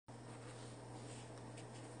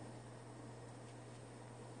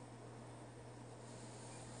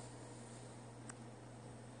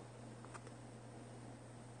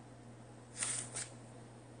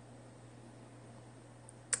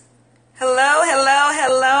Hello, hello,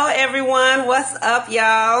 hello, everyone. What's up,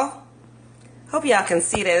 y'all? Hope y'all can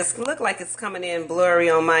see this. It looks like it's coming in blurry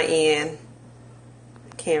on my end.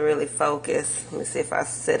 Can't really focus. Let me see if I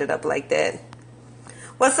set it up like that.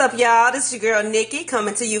 What's up, y'all? This is your girl, Nikki,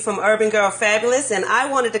 coming to you from Urban Girl Fabulous, and I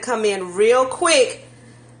wanted to come in real quick.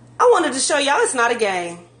 I wanted to show y'all it's not a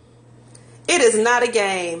game. It is not a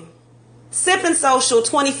game. Sippin' Social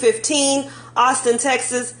 2015, Austin,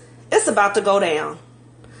 Texas. It's about to go down.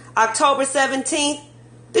 October 17th.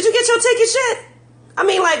 Did you get your tickets yet? I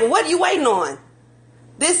mean, like, what are you waiting on?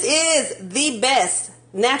 This is the best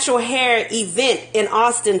natural hair event in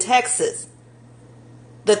Austin, Texas.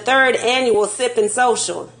 The 3rd annual Sippin'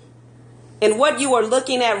 Social. And what you are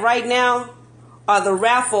looking at right now are the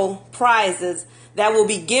raffle prizes that will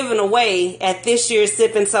be given away at this year's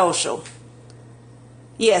Sippin' Social.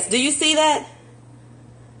 Yes, do you see that?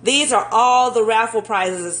 These are all the raffle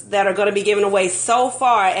prizes that are going to be given away so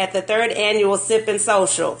far at the 3rd annual Sippin'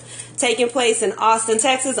 Social, taking place in Austin,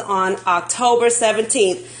 Texas on October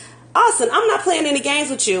 17th. Austin, I'm not playing any games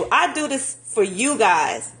with you. I do this for you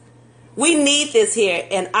guys. We need this here,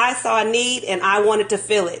 and I saw a need, and I wanted to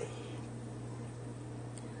fill it.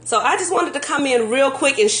 So I just wanted to come in real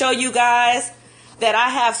quick and show you guys that I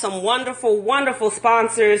have some wonderful, wonderful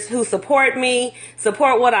sponsors who support me,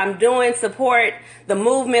 support what I'm doing, support the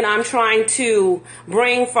movement I'm trying to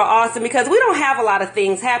bring for Austin, because we don't have a lot of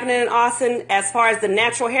things happening in Austin as far as the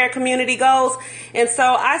natural hair community goes. And so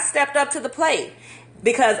I stepped up to the plate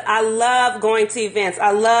because I love going to events.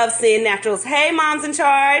 I love seeing naturals. Hey, Moms in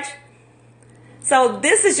Charge. So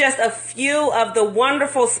this is just a few of the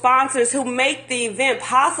wonderful sponsors who make the event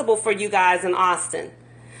possible for you guys in Austin.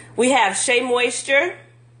 We have Shea Moisture,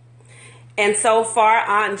 and so far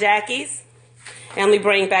Aunt Jackie's. And let me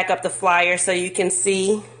bring back up the flyer so you can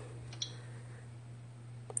see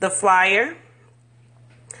the flyer.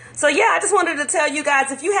 So yeah, I just wanted to tell you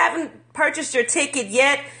guys, if you haven't purchased your ticket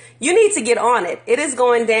yet, you need to get on it. It is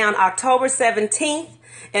going down October 17th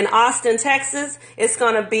in Austin, Texas. It's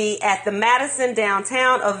going to be at the Madison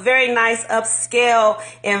downtown, a very nice upscale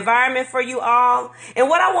environment for you all. And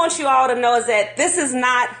what I want you all to know is that this is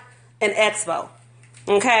not an expo,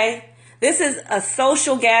 okay? This is a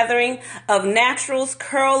social gathering of naturals,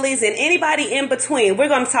 curlies, and anybody in between. We're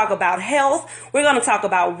going to talk about health. We're going to talk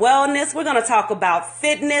about wellness. We're going to talk about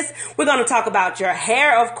fitness. We're going to talk about your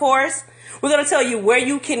hair, of course. We're going to tell you where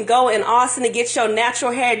you can go in Austin to get your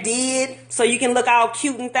natural hair did so you can look all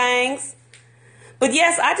cute and things. But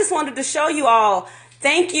yes, I just wanted to show you all,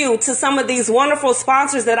 thank you to some of these wonderful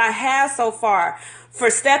sponsors that I have so far for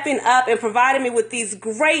stepping up and providing me with these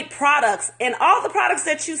great products. And all the products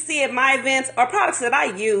that you see at my events are products that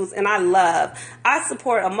I use and I love. I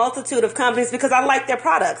support a multitude of companies because I like their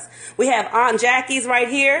products. We have Aunt Jackie's right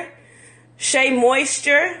here, Shea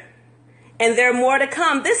Moisture, and there are more to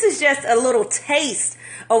come. This is just a little taste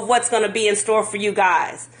of what's going to be in store for you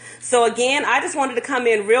guys. So again, I just wanted to come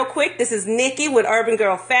in real quick. This is Nikki with Urban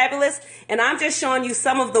Girl Fabulous, and I'm just showing you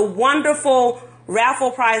some of the wonderful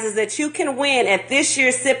raffle prizes that you can win at this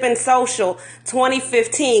year's Sippin' Social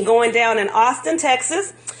 2015 going down in Austin,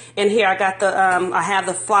 Texas. And here I got I have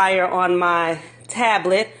the flyer on my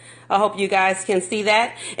tablet. I hope you guys can see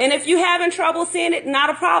that. And if you're having trouble seeing it, not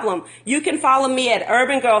a problem. You can follow me at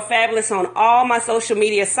Urban Girl Fabulous on all my social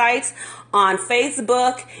media sites, on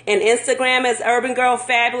Facebook and Instagram as Urban Girl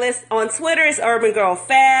Fabulous. On Twitter is Urban Girl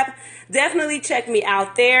Fab. Definitely check me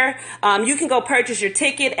out there. You can go purchase your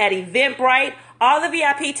ticket at Eventbrite. All the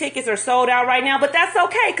VIP tickets are sold out right now, but that's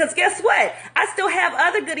okay, because guess what? I still have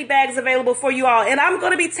other goodie bags available for you all, and I'm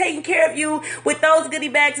going to be taking care of you with those goodie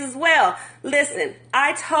bags as well. Listen,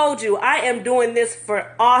 I told you I am doing this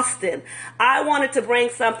for Austin. I wanted to bring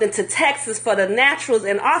something to Texas for the naturals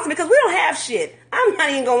in Austin because we don't have shit. I'm not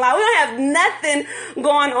even going to lie. We don't have nothing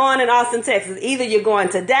going on in Austin, Texas. Either you're going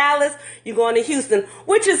to Dallas, you're going to Houston,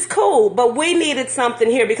 which is cool, but we needed something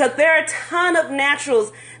here because there are a ton of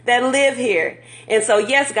naturals that live here. And so,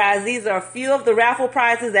 yes, guys, these are a few of the raffle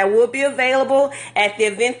prizes that will be available at the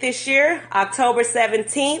event this year, October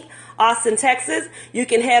 17th, Austin, Texas. You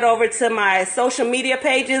can head over to my social media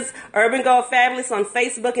pages, Urban Girl Fabulous on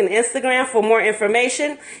Facebook and Instagram for more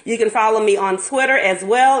information. You can follow me on Twitter as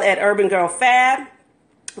well at Urban Girl Fab.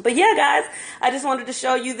 But yeah, guys, I just wanted to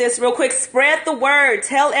show you this real quick. Spread the word.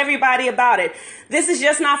 Tell everybody about it. This is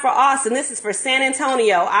just not for Austin. This is for San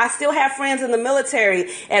Antonio. I still have friends in the military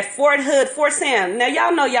at Fort Hood, Fort Sam. Now,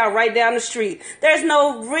 y'all know y'all right down the street. There's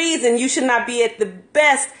no reason you should not be at the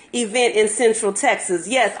best event in Central Texas.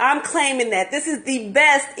 Yes, I'm claiming that. This is the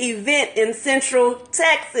best event in Central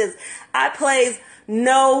Texas. I plays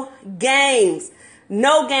no games.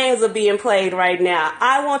 No games are being played right now.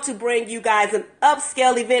 I want to bring you guys an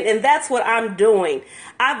upscale event, and that's what I'm doing.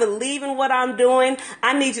 I believe in what I'm doing.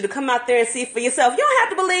 I need you to come out there and see for yourself. You don't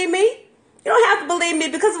have to believe me. You don't have to believe me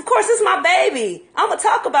because, of course, it's my baby. I'm going to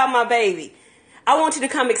talk about my baby. I want you to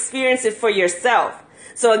come experience it for yourself.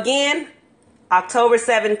 So, again, October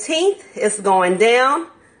 17th is going down.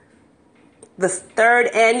 The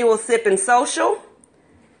 3rd annual Sip and Social.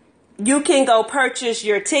 You can go purchase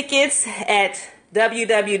your tickets at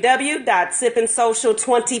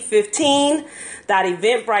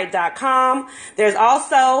www.sipandsocial2015.eventbrite.com. There's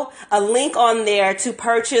also a link on there to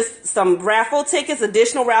purchase some raffle tickets,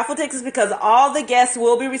 additional raffle tickets, because all the guests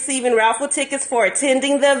will be receiving raffle tickets for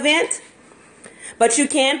attending the event. But you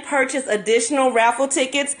can purchase additional raffle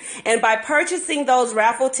tickets, and by purchasing those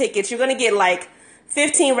raffle tickets, you're going to get like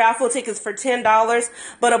 15 raffle tickets for $10,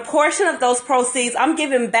 but a portion of those proceeds I'm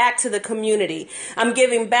giving back to the community. I'm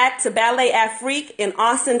giving back to Ballet Afrique in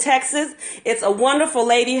Austin, Texas. It's a wonderful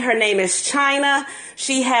lady. Her name is China.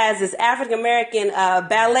 She has this African-American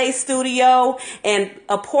ballet studio, and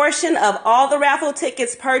a portion of all the raffle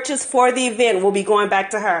tickets purchased for the event will be going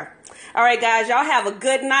back to her. All right, guys, y'all have a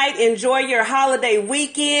good night. Enjoy your holiday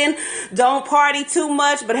weekend. Don't party too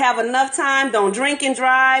much, but have enough time. Don't drink and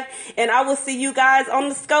drive. And I will see you guys on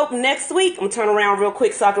the scope next week. I'm going to turn around real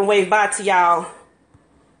quick so I can wave bye to y'all.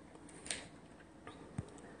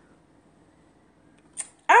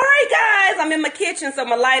 All right, guys, I'm in my kitchen, so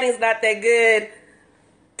my lighting's not that good.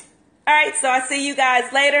 All right, so I'll see you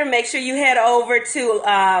guys later. Make sure you head over to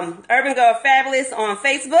Urban Girl Fabulous on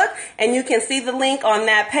Facebook, and you can see the link on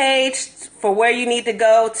that page for where you need to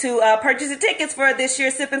go to purchase your tickets for this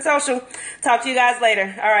year's Sip and Social. Talk to you guys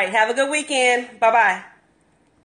later. All right, have a good weekend. Bye-bye.